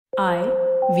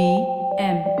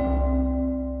IVM.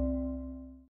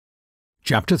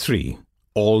 Chapter 3.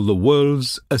 All the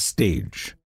World's a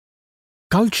Stage.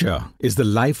 Culture is the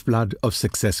lifeblood of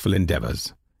successful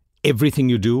endeavors. Everything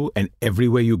you do and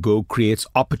everywhere you go creates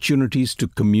opportunities to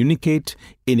communicate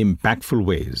in impactful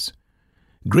ways.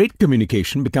 Great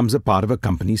communication becomes a part of a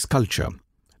company's culture.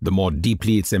 The more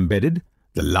deeply it's embedded,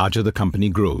 the larger the company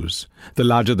grows. The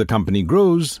larger the company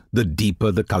grows, the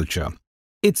deeper the culture.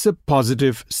 It's a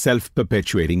positive,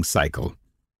 self-perpetuating cycle.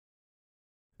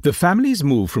 The family's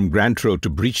move from Grant Road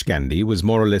to Breach Candy was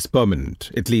more or less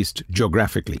permanent, at least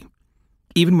geographically.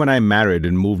 Even when I married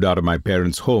and moved out of my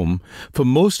parents' home, for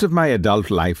most of my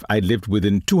adult life I lived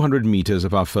within 200 meters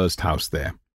of our first house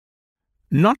there.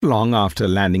 Not long after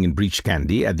landing in Breach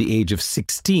Candy at the age of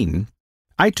 16,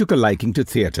 I took a liking to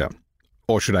theatre.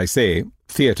 Or should I say,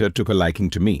 theatre took a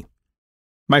liking to me.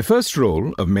 My first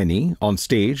role, of many, on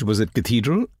stage was at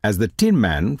Cathedral as the Tin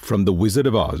Man from The Wizard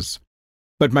of Oz.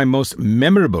 But my most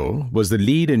memorable was the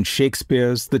lead in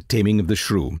Shakespeare's The Taming of the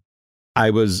Shrew. I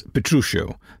was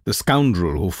Petruchio, the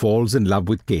scoundrel who falls in love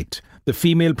with Kate, the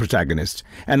female protagonist,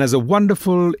 and has a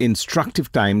wonderful, instructive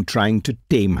time trying to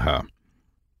tame her.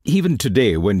 Even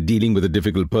today, when dealing with a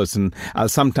difficult person, I'll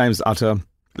sometimes utter,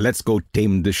 "Let's go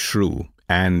tame this shrew,"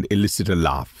 and elicit a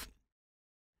laugh.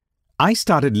 I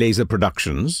started Laser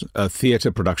Productions, a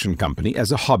theatre production company,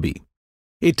 as a hobby.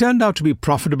 It turned out to be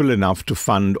profitable enough to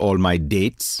fund all my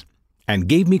dates and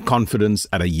gave me confidence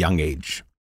at a young age.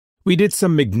 We did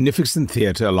some magnificent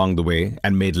theatre along the way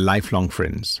and made lifelong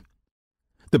friends.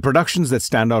 The productions that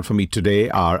stand out for me today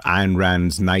are Ayn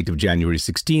Rand's Night of January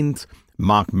 16th,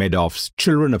 Mark Medoff's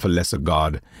Children of a Lesser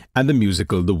God, and the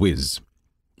musical The Wiz.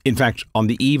 In fact, on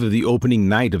the eve of the opening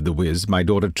night of The Wiz, my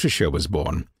daughter Tricia was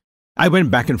born. I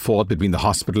went back and forth between the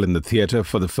hospital and the theatre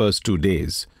for the first 2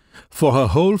 days. For her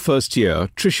whole first year,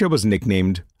 Tricia was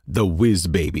nicknamed the Whiz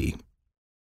Baby.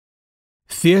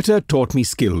 Theatre taught me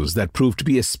skills that proved to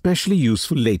be especially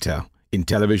useful later in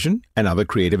television and other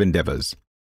creative endeavors.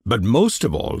 But most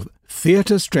of all,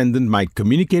 theatre strengthened my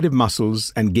communicative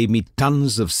muscles and gave me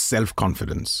tons of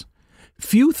self-confidence.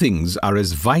 Few things are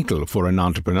as vital for an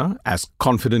entrepreneur as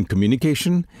confident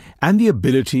communication and the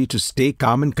ability to stay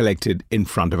calm and collected in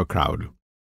front of a crowd.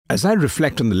 As I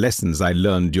reflect on the lessons I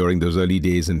learned during those early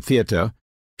days in theatre,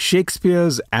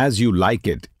 Shakespeare's As You Like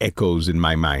It echoes in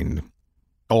my mind.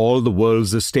 All the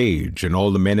world's a stage, and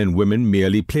all the men and women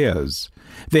merely players.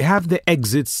 They have their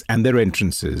exits and their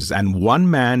entrances, and one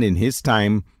man in his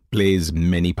time plays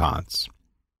many parts.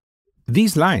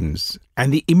 These lines,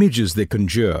 and the images they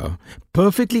conjure,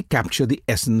 perfectly capture the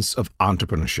essence of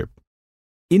entrepreneurship.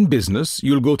 In business,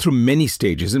 you'll go through many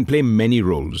stages and play many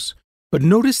roles. But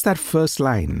notice that first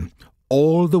line,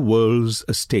 all the world's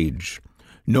a stage.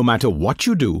 No matter what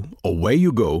you do or where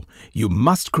you go, you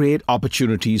must create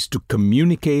opportunities to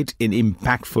communicate in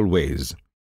impactful ways.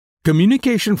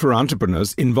 Communication for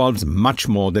entrepreneurs involves much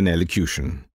more than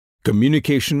elocution.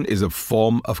 Communication is a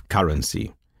form of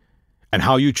currency. And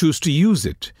how you choose to use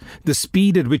it, the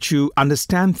speed at which you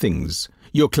understand things,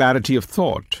 your clarity of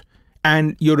thought,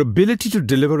 and your ability to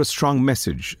deliver a strong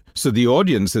message so the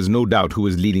audience has no doubt who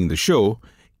is leading the show,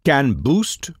 can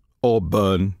boost or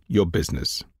burn your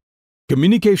business.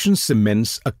 Communication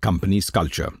cements a company's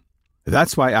culture.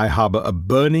 That's why I harbor a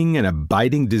burning and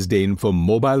abiding disdain for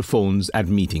mobile phones at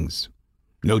meetings.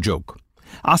 No joke.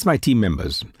 Ask my team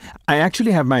members. I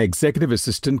actually have my executive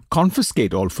assistant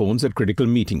confiscate all phones at critical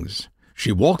meetings.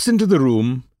 She walks into the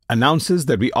room, announces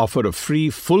that we offer a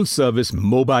free full-service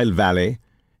mobile valet,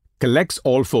 collects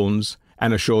all phones,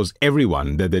 and assures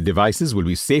everyone that their devices will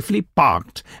be safely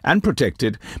parked and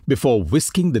protected before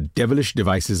whisking the devilish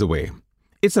devices away.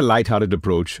 It's a light-hearted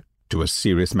approach to a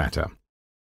serious matter.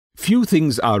 Few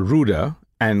things are ruder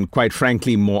and, quite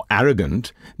frankly, more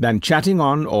arrogant than chatting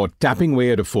on or tapping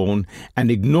away at a phone and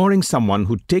ignoring someone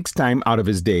who takes time out of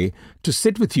his day to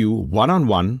sit with you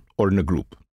one-on-one or in a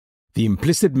group. The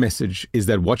implicit message is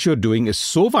that what you're doing is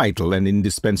so vital and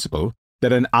indispensable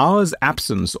that an hour's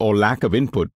absence or lack of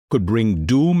input could bring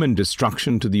doom and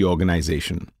destruction to the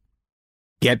organization.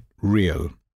 Get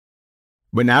real.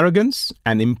 When arrogance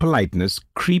and impoliteness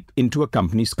creep into a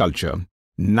company's culture,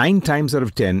 9 times out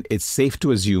of 10, it's safe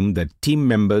to assume that team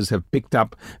members have picked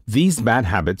up these bad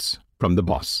habits from the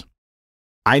boss.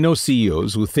 I know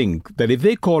CEOs who think that if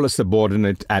they call a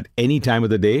subordinate at any time of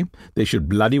the day, they should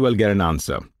bloody well get an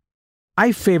answer.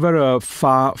 I favor a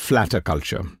far flatter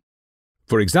culture.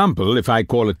 For example, if I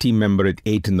call a team member at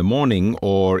 8 in the morning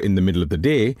or in the middle of the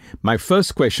day, my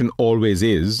first question always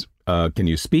is, can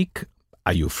you speak?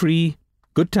 Are you free?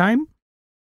 Good time?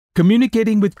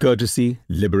 Communicating with courtesy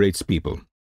liberates people.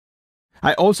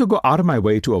 I also go out of my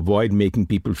way to avoid making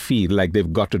people feel like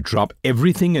they've got to drop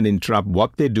everything and interrupt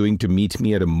what they're doing to meet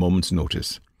me at a moment's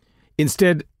notice.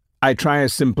 Instead, I try a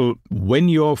simple, when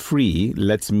you're free,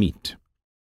 let's meet.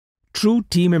 True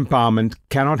team empowerment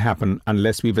cannot happen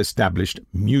unless we've established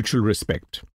mutual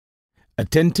respect.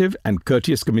 Attentive and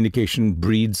courteous communication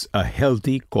breeds a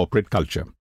healthy corporate culture.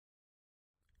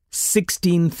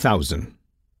 16,000.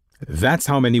 That's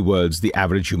how many words the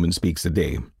average human speaks a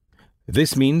day.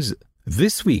 This means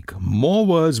this week more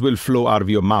words will flow out of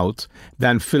your mouth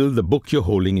than fill the book you're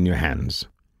holding in your hands.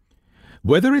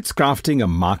 Whether it's crafting a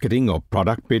marketing or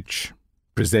product pitch,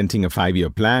 presenting a 5-year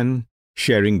plan,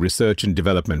 sharing research and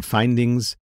development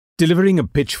findings, delivering a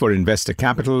pitch for investor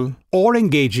capital, or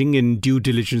engaging in due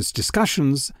diligence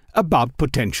discussions about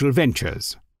potential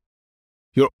ventures.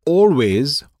 You're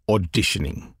always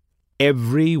auditioning.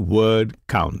 Every word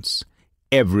counts.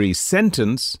 Every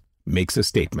sentence makes a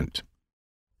statement.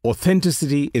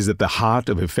 Authenticity is at the heart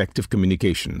of effective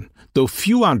communication, though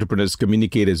few entrepreneurs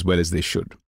communicate as well as they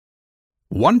should.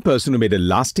 One person who made a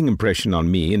lasting impression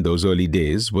on me in those early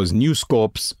days was News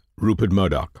Corp's Rupert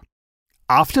Murdoch.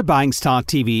 After buying Star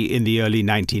TV in the early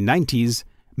 1990s,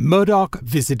 Murdoch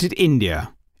visited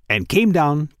India and came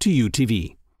down to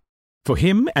UTV. For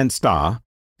him and Star,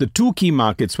 the two key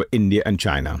markets were India and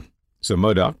China. So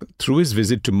Murdoch, through his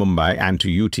visit to Mumbai and to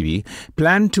UTV,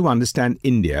 planned to understand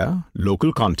India,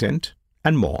 local content,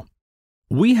 and more.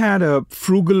 We had a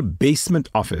frugal basement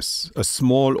office, a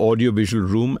small audiovisual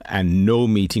room, and no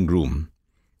meeting room.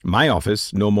 My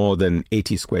office, no more than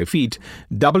 80 square feet,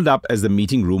 doubled up as the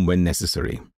meeting room when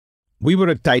necessary. We were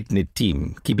a tight-knit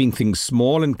team, keeping things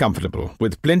small and comfortable,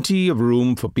 with plenty of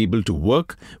room for people to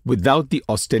work without the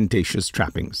ostentatious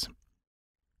trappings.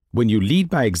 When you lead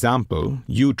by example,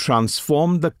 you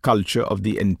transform the culture of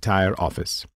the entire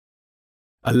office.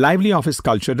 A lively office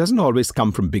culture doesn't always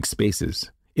come from big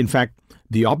spaces. In fact,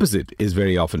 the opposite is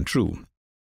very often true.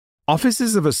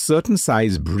 Offices of a certain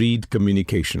size breed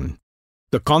communication.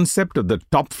 The concept of the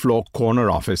top floor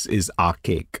corner office is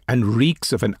archaic and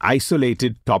reeks of an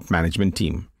isolated top management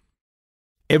team.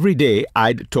 Every day,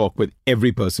 I'd talk with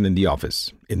every person in the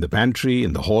office, in the pantry,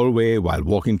 in the hallway, while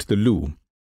walking to the loo.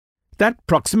 That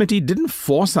proximity didn't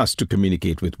force us to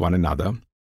communicate with one another.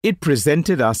 It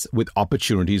presented us with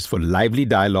opportunities for lively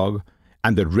dialogue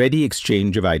and the ready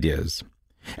exchange of ideas.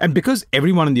 And because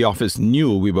everyone in the office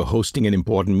knew we were hosting an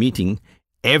important meeting,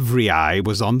 every eye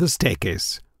was on the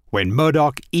staircase when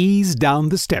Murdoch eased down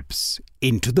the steps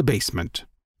into the basement.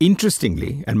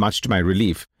 Interestingly, and much to my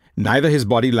relief, neither his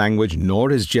body language nor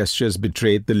his gestures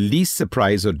betrayed the least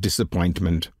surprise or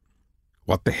disappointment.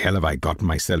 What the hell have I gotten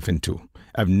myself into?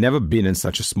 I've never been in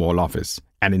such a small office.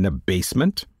 And in a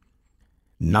basement?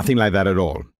 Nothing like that at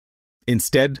all.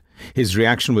 Instead, his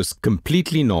reaction was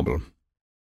completely normal.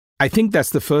 I think that's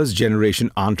the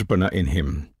first-generation entrepreneur in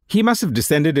him. He must have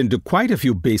descended into quite a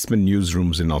few basement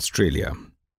newsrooms in Australia.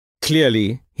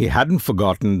 Clearly, he hadn't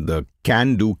forgotten the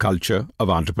can-do culture of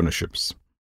entrepreneurships.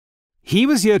 He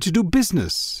was here to do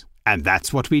business, and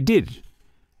that's what we did.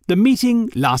 The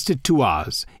meeting lasted 2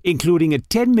 hours, including a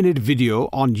 10-minute video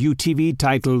on UTV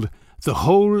titled, "The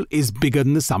Whole is Bigger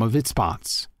Than the Sum of Its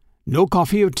Parts." No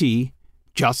coffee or tea,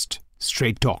 just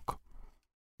straight talk.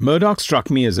 Murdoch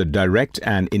struck me as a direct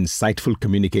and insightful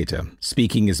communicator,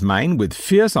 speaking his mind with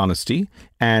fierce honesty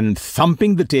and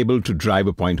thumping the table to drive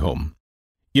a point home.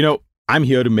 You know, I'm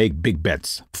here to make big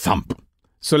bets. Thump.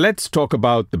 So let's talk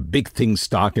about the big things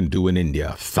Star can do in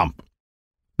India. Thump.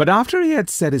 But after he had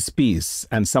said his piece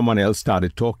and someone else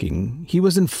started talking, he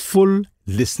was in full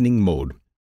listening mode.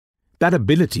 That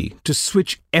ability to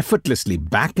switch effortlessly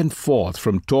back and forth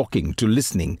from talking to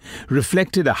listening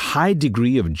reflected a high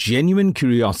degree of genuine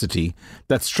curiosity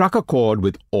that struck a chord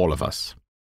with all of us.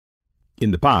 In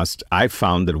the past, I've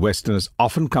found that Westerners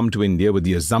often come to India with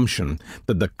the assumption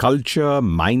that the culture,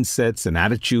 mindsets, and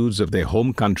attitudes of their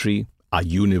home country are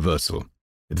universal.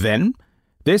 Then,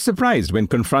 they're surprised when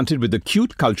confronted with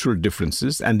acute cultural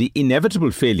differences and the inevitable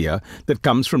failure that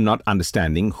comes from not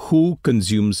understanding who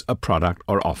consumes a product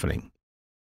or offering.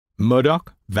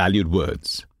 Murdoch valued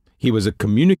words. He was a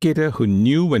communicator who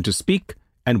knew when to speak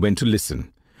and when to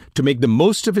listen, to make the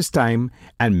most of his time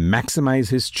and maximize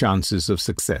his chances of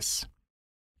success.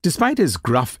 Despite his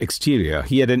gruff exterior,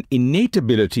 he had an innate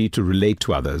ability to relate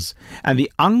to others and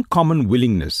the uncommon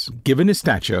willingness, given his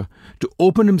stature, to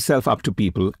open himself up to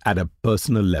people at a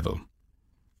personal level.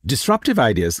 Disruptive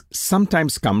ideas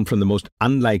sometimes come from the most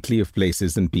unlikely of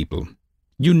places and people.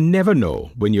 You never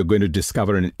know when you're going to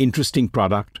discover an interesting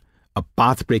product, a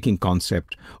path-breaking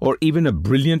concept, or even a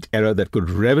brilliant error that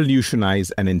could revolutionize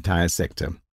an entire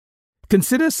sector.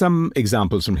 Consider some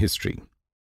examples from history.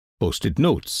 post-it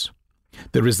notes.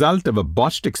 The result of a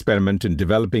botched experiment in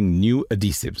developing new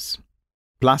adhesives.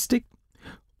 Plastic?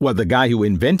 Well, the guy who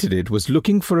invented it was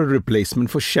looking for a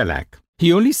replacement for shellac.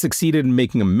 He only succeeded in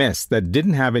making a mess that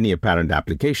didn't have any apparent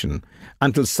application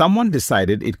until someone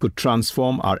decided it could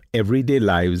transform our everyday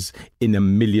lives in a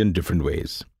million different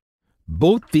ways.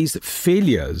 Both these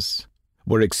failures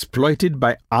were exploited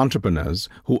by entrepreneurs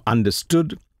who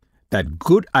understood that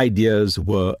good ideas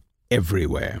were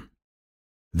everywhere.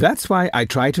 That's why I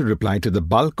try to reply to the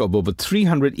bulk of over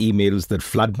 300 emails that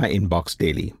flood my inbox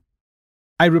daily.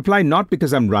 I reply not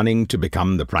because I'm running to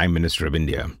become the Prime Minister of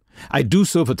India. I do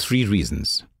so for 3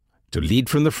 reasons: to lead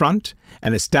from the front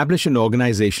and establish an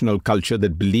organizational culture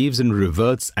that believes in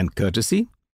reverts and courtesy,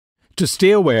 to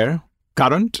stay aware,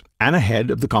 current and ahead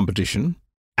of the competition,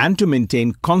 and to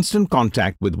maintain constant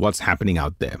contact with what's happening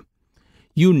out there.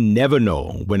 You never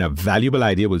know when a valuable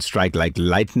idea will strike like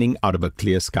lightning out of a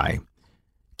clear sky.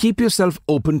 Keep yourself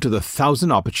open to the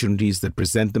 1,000 opportunities that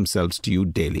present themselves to you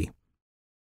daily.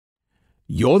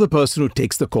 You're the person who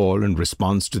takes the call and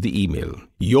responds to the email.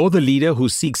 You're the leader who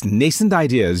seeks nascent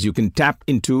ideas you can tap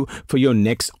into for your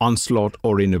next onslaught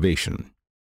or innovation.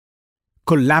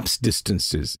 Collapse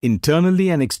distances internally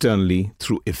and externally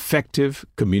through effective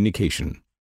communication.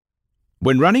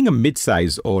 When running a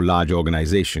mid-size or large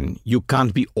organization, you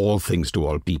can't be all things to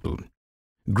all people.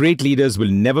 Great leaders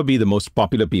will never be the most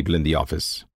popular people in the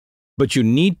office. But you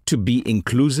need to be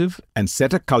inclusive and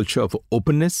set a culture of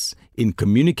openness in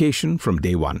communication from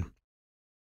day one.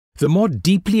 The more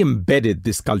deeply embedded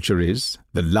this culture is,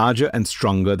 the larger and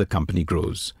stronger the company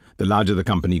grows. The larger the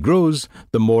company grows,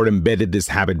 the more embedded this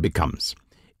habit becomes.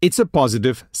 It's a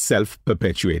positive,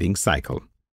 self-perpetuating cycle.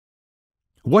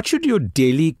 What should your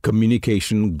daily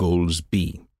communication goals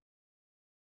be?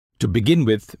 To begin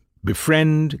with,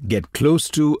 befriend, get close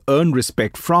to, earn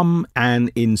respect from,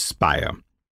 and inspire.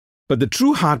 But the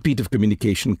true heartbeat of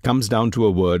communication comes down to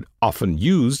a word often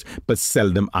used but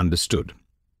seldom understood: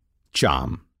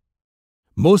 charm.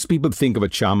 Most people think of a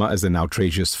charmer as an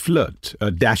outrageous flirt,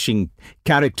 a dashing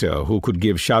character who could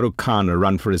give Shah Rukh Khan a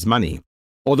run for his money,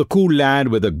 or the cool lad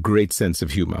with a great sense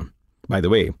of humor. By the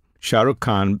way, Shah Rukh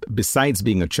Khan, besides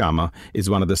being a charmer, is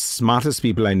one of the smartest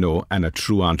people I know and a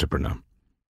true entrepreneur.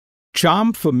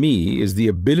 Charm for me is the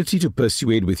ability to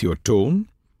persuade with your tone,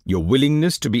 your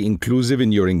willingness to be inclusive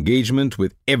in your engagement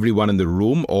with everyone in the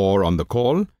room or on the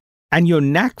call, and your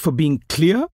knack for being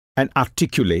clear and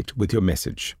articulate with your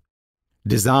message.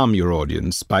 Disarm your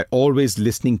audience by always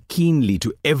listening keenly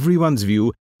to everyone's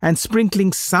view and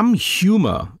sprinkling some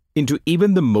humor into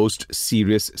even the most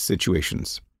serious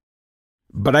situations.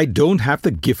 But I don't have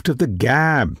the gift of the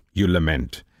gab, you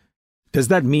lament. Does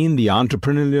that mean the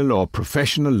entrepreneurial or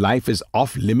professional life is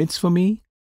off limits for me?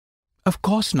 Of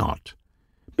course not.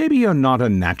 Maybe you're not a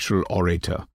natural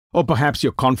orator, or perhaps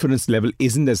your confidence level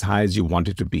isn't as high as you want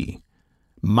it to be.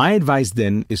 My advice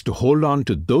then is to hold on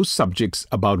to those subjects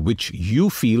about which you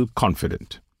feel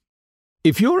confident.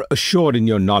 If you're assured in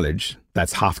your knowledge,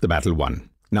 that's half the battle won.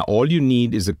 Now all you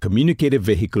need is a communicative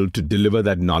vehicle to deliver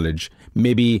that knowledge,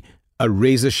 maybe a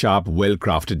razor-sharp,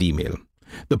 well-crafted email.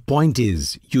 The point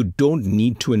is, you don't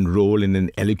need to enroll in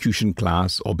an elocution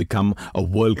class or become a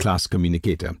world-class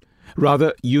communicator.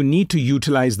 Rather, you need to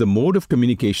utilize the mode of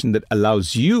communication that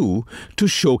allows you to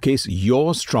showcase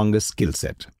your strongest skill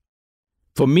set.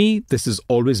 For me, this has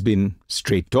always been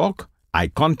straight talk, eye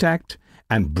contact,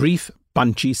 and brief,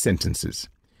 punchy sentences.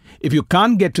 If you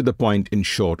can't get to the point in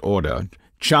short order,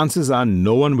 chances are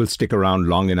no one will stick around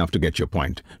long enough to get your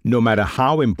point, no matter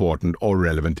how important or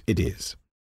relevant it is.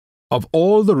 Of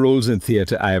all the roles in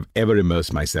theatre I have ever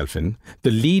immersed myself in, the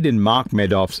lead in Mark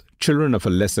Medoff's Children of a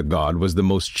Lesser God was the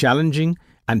most challenging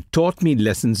and taught me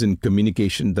lessons in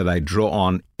communication that I draw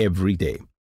on every day.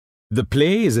 The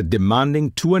play is a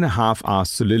demanding 2.5-hour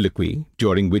soliloquy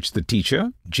during which the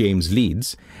teacher, James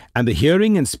Leeds, and the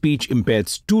hearing and speech impaired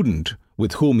student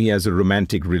with whom he has a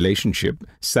romantic relationship,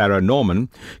 Sarah Norman,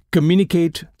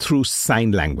 communicate through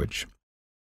sign language.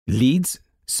 Leeds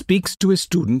speaks to his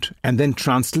student and then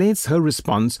translates her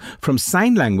response from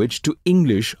sign language to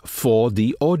English for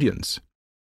the audience.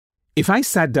 If I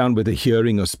sat down with a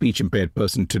hearing or speech impaired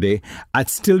person today, I'd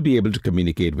still be able to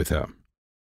communicate with her.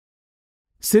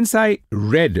 Since I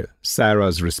read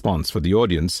Sarah's response for the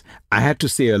audience, I had to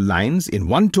say her lines in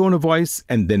one tone of voice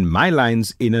and then my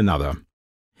lines in another.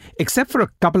 Except for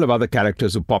a couple of other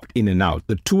characters who popped in and out,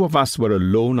 the two of us were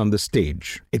alone on the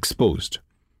stage, exposed.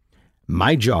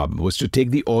 My job was to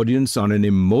take the audience on an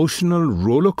emotional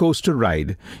roller coaster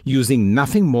ride using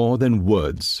nothing more than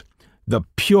words, the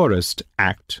purest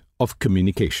act of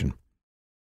communication.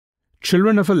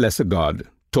 Children of a Lesser God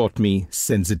taught me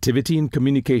sensitivity in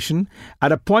communication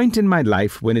at a point in my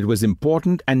life when it was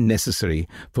important and necessary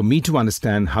for me to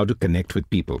understand how to connect with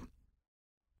people.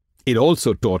 It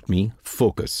also taught me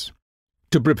focus.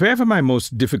 To prepare for my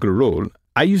most difficult role,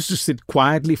 I used to sit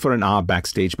quietly for an hour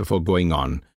backstage before going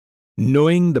on,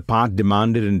 knowing the part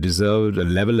demanded and deserved a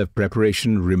level of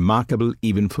preparation remarkable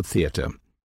even for theatre.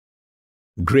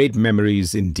 Great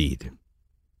memories indeed.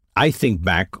 I think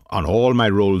back on all my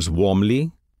roles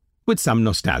warmly, with some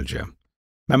nostalgia.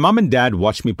 My mom and dad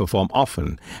watched me perform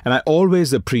often, and I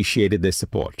always appreciated their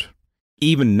support.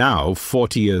 Even now,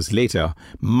 40 years later,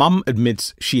 Mum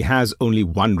admits she has only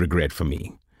one regret for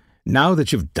me. Now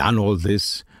that you've done all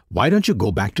this, why don't you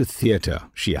go back to theatre,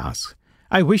 she asks.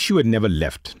 I wish you had never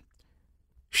left.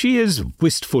 She is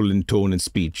wistful in tone and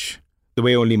speech, the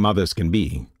way only mothers can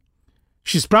be.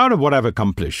 She's proud of what I've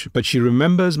accomplished, but she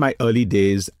remembers my early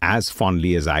days as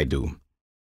fondly as I do.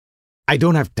 I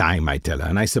don't have time, I tell her,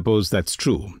 and I suppose that's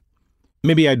true.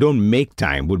 Maybe I don't make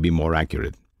time would be more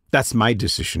accurate. That's my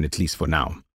decision, at least for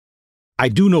now. I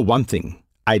do know one thing.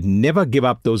 I'd never give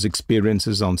up those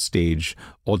experiences on stage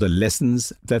or the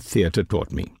lessons that theatre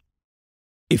taught me.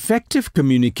 Effective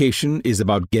communication is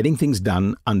about getting things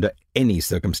done under any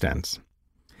circumstance.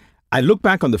 I look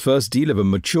back on the first deal of a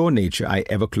mature nature I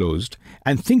ever closed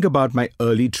and think about my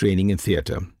early training in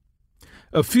theatre.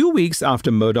 A few weeks after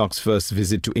Murdoch's first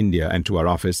visit to India and to our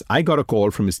office, I got a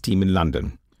call from his team in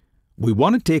London. We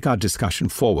want to take our discussion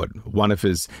forward, one of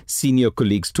his senior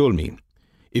colleagues told me.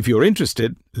 If you're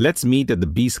interested, let's meet at the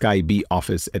BSkyB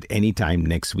office at any time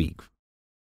next week.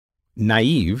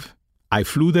 Naive, I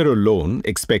flew there alone,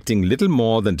 expecting little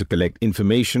more than to collect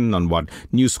information on what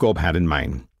News Corp had in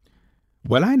mind.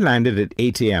 When I landed at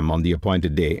 8 a.m. on the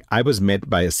appointed day, I was met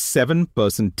by a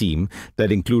 7-person team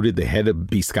that included the head of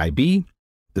BSkyB,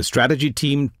 the strategy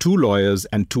team, 2 lawyers,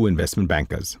 and 2 investment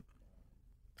bankers.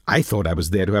 I thought I was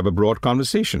there to have a broad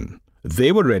conversation.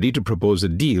 They were ready to propose a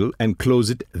deal and close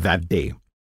it that day.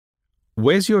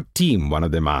 Where's your team? One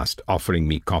of them asked, offering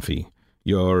me coffee.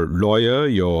 Your lawyer,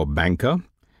 your banker?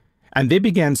 And they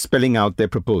began spelling out their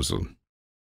proposal.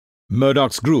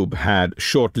 Murdoch's group had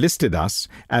shortlisted us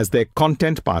as their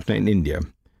content partner in India.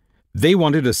 They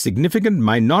wanted a significant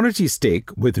minority stake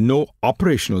with no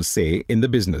operational say in the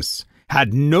business,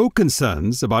 had no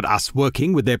concerns about us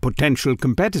working with their potential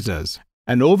competitors,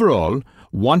 and overall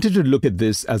wanted to look at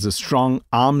this as a strong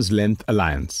arm's-length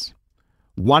alliance,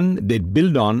 one they'd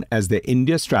build on as their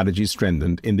India strategy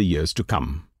strengthened in the years to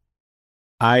come.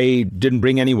 I didn't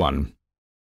bring anyone.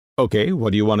 Okay,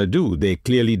 what do you want to do? They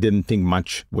clearly didn't think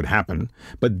much would happen,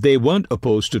 but they weren't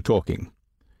opposed to talking.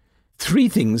 3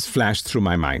 things flashed through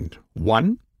my mind.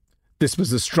 1, this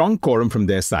was a strong quorum from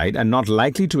their side and not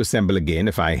likely to assemble again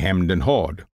if I hemmed and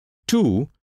hawed. 2,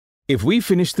 if we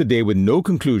finished the day with no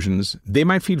conclusions, they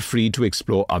might feel free to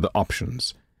explore other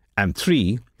options. And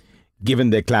 3,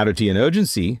 given their clarity and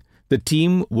urgency, the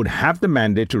team would have the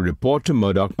mandate to report to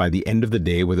Murdoch by the end of the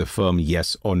day with a firm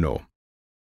yes or no.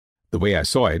 The way I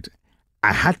saw it,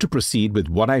 I had to proceed with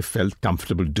what I felt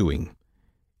comfortable doing.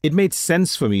 It made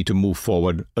sense for me to move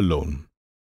forward alone.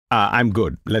 I'm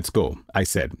good, let's go, I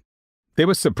said. They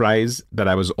were surprised that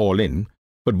I was all in,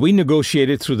 but we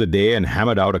negotiated through the day and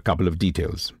hammered out a couple of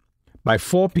details. By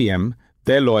 4 p.m.,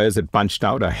 their lawyers had punched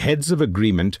out a heads of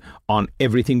agreement on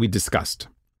everything we discussed.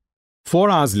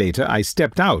 4 hours later, I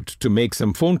stepped out to make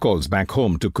some phone calls back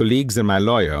home to colleagues and my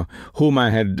lawyer, whom I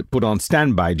had put on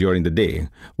standby during the day,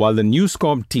 while the News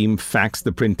Corp team faxed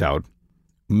the printout.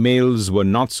 Mails were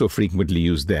not so frequently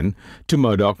used then, to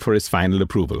Murdoch for his final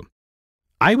approval.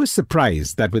 I was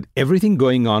surprised that with everything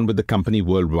going on with the company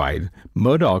worldwide,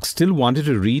 Murdoch still wanted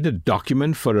to read a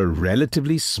document for a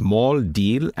relatively small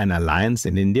deal and alliance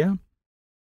in India.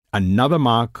 Another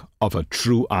mark of a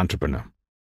true entrepreneur.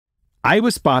 I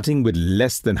was parting with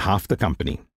less than half the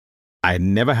company. I had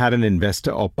never had an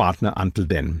investor or partner until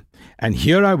then, and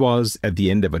here I was at the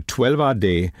end of a 12-hour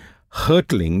day,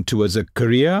 hurtling towards a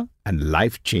career and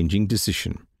life-changing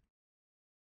decision.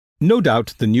 No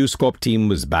doubt the News Corp team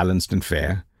was balanced and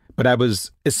fair, but I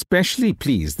was especially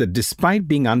pleased that despite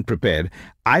being unprepared,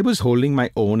 I was holding my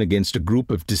own against a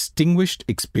group of distinguished,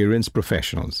 experienced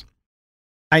professionals.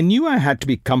 I knew I had to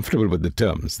be comfortable with the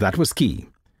terms. That was key.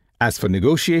 As for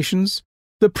negotiations,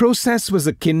 the process was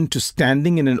akin to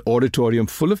standing in an auditorium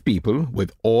full of people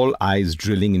with all eyes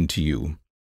drilling into you.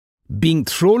 Being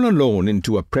thrown alone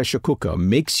into a pressure cooker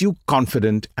makes you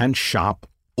confident and sharp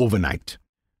overnight.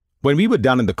 When we were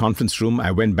done in the conference room,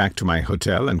 I went back to my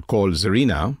hotel and called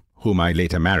Zarina, whom I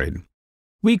later married.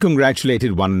 We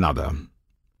congratulated one another.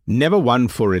 Never one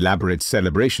for elaborate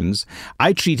celebrations,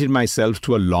 I treated myself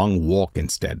to a long walk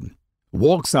instead.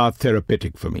 Walks are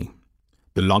therapeutic for me.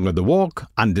 The longer the walk,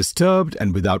 undisturbed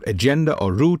and without agenda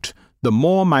or route, the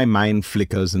more my mind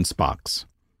flickers and sparks.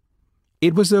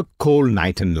 It was a cold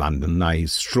night in London. I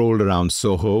strolled around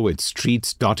Soho, its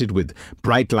streets dotted with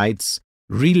bright lights,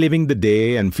 reliving the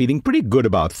day and feeling pretty good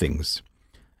about things.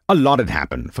 A lot had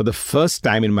happened. For the first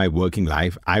time in my working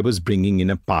life, I was bringing in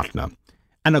a partner,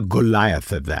 and a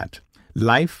Goliath at that.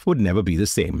 Life would never be the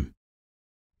same.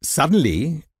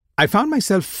 Suddenly, I found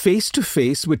myself face to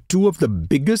face with two of the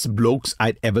biggest blokes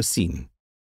I'd ever seen.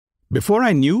 Before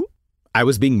I knew, I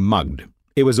was being mugged.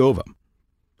 It was over.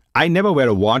 I never wear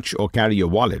a watch or carry a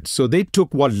wallet, so they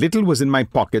took what little was in my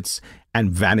pockets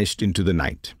and vanished into the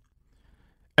night.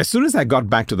 As soon as I got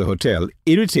back to the hotel,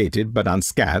 irritated but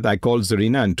unscathed, I called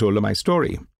Zarina and told her my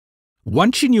story.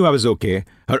 Once she knew I was okay,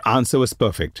 her answer was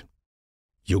perfect.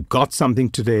 You got something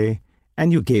today,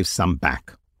 and you gave some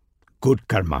back. Good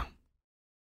karma.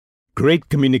 Great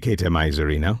communicator, my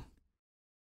Zarina.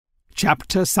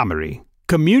 Chapter summary.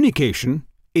 Communication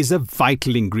is a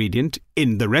vital ingredient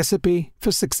in the recipe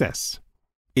for success.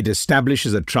 It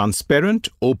establishes a transparent,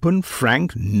 open,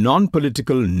 frank,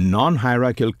 non-political,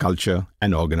 non-hierarchical culture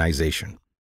and organization.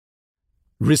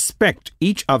 Respect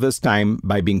each other's time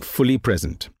by being fully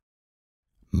present.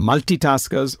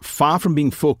 Multitaskers, far from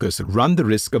being focused, run the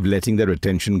risk of letting their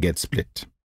attention get split.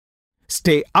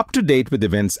 Stay up to date with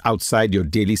events outside your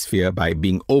daily sphere by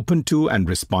being open to and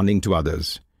responding to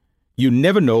others. You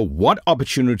never know what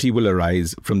opportunity will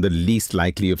arise from the least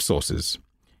likely of sources.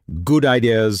 Good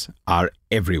ideas are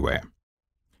everywhere.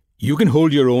 You can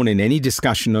hold your own in any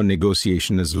discussion or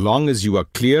negotiation as long as you are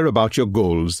clear about your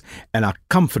goals and are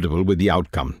comfortable with the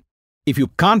outcome. If you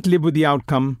can't live with the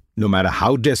outcome, no matter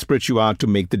how desperate you are to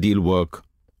make the deal work,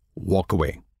 walk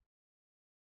away.